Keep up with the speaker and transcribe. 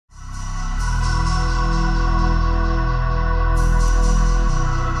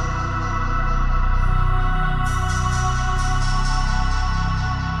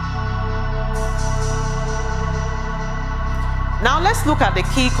let's look at the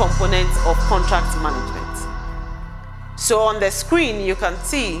key components of contract management. So on the screen, you can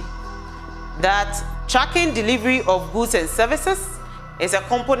see that tracking delivery of goods and services is a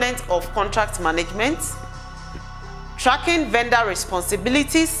component of contract management. Tracking vendor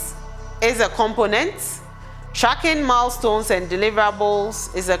responsibilities is a component. Tracking milestones and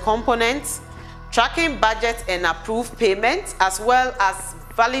deliverables is a component. Tracking budget and approved payments, as well as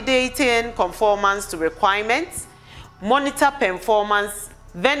validating conformance to requirements, monitor performance,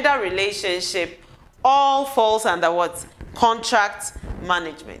 vendor relationship, all falls under what? Contract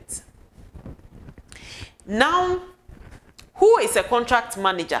management. Now, who is a contract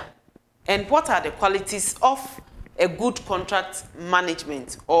manager and what are the qualities of a good contract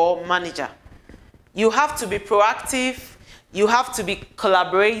management or manager? You have to be proactive, you have to be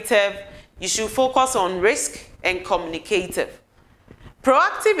collaborative, you should focus on risk and communicative.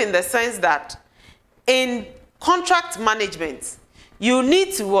 Proactive in the sense that in contract management, you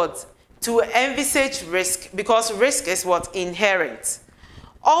need to what? To envisage risk, because risk is what? Inherent.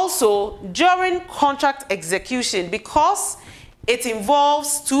 Also, during contract execution, because it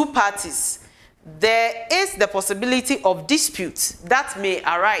involves two parties, there is the possibility of disputes that may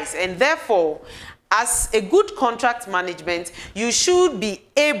arise, and therefore, as a good contract management, you should be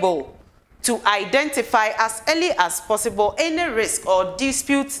able to identify as early as possible any risk or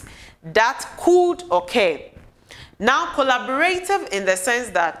disputes that could occur. Now, collaborative in the sense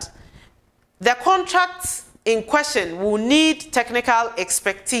that the contracts in question will need technical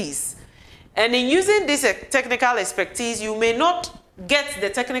expertise. And in using this technical expertise, you may not get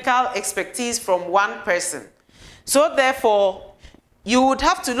the technical expertise from one person. So therefore, you would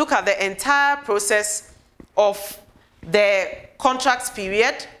have to look at the entire process of the contract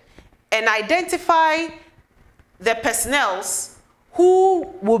period and identify the personnel who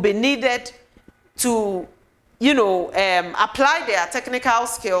will be needed to, apply their technical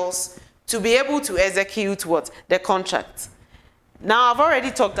skills to be able to execute what? The contract. Now, I've already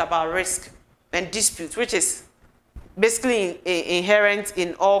talked about risk and dispute, which is basically inherent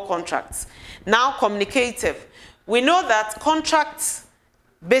in all contracts. Now, communicative. We know that contracts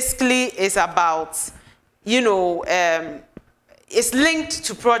basically is about, it's linked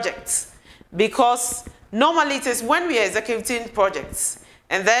to projects, because normally it is when we are executing projects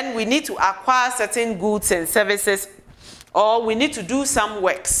and then we need to acquire certain goods and services, or we need to do some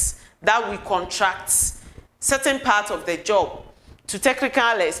works that we contract certain part of the job to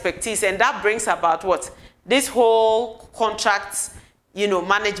technical expertise, and that brings about what? This whole contract,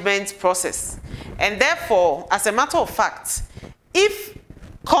 management process. And therefore, as a matter of fact, if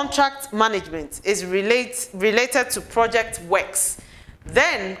contract management is related to project works,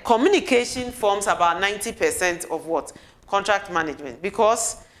 then communication forms about 90% of what? Contract management,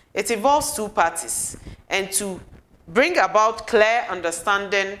 because it involves two parties. And to bring about clear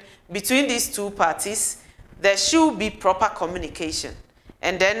understanding between these two parties, there should be proper communication.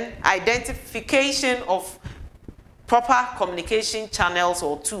 And then identification of proper communication channels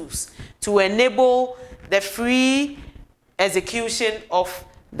or tools to enable the free execution of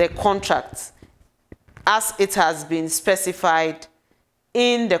the contract as it has been specified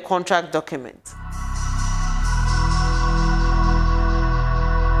in the contract document.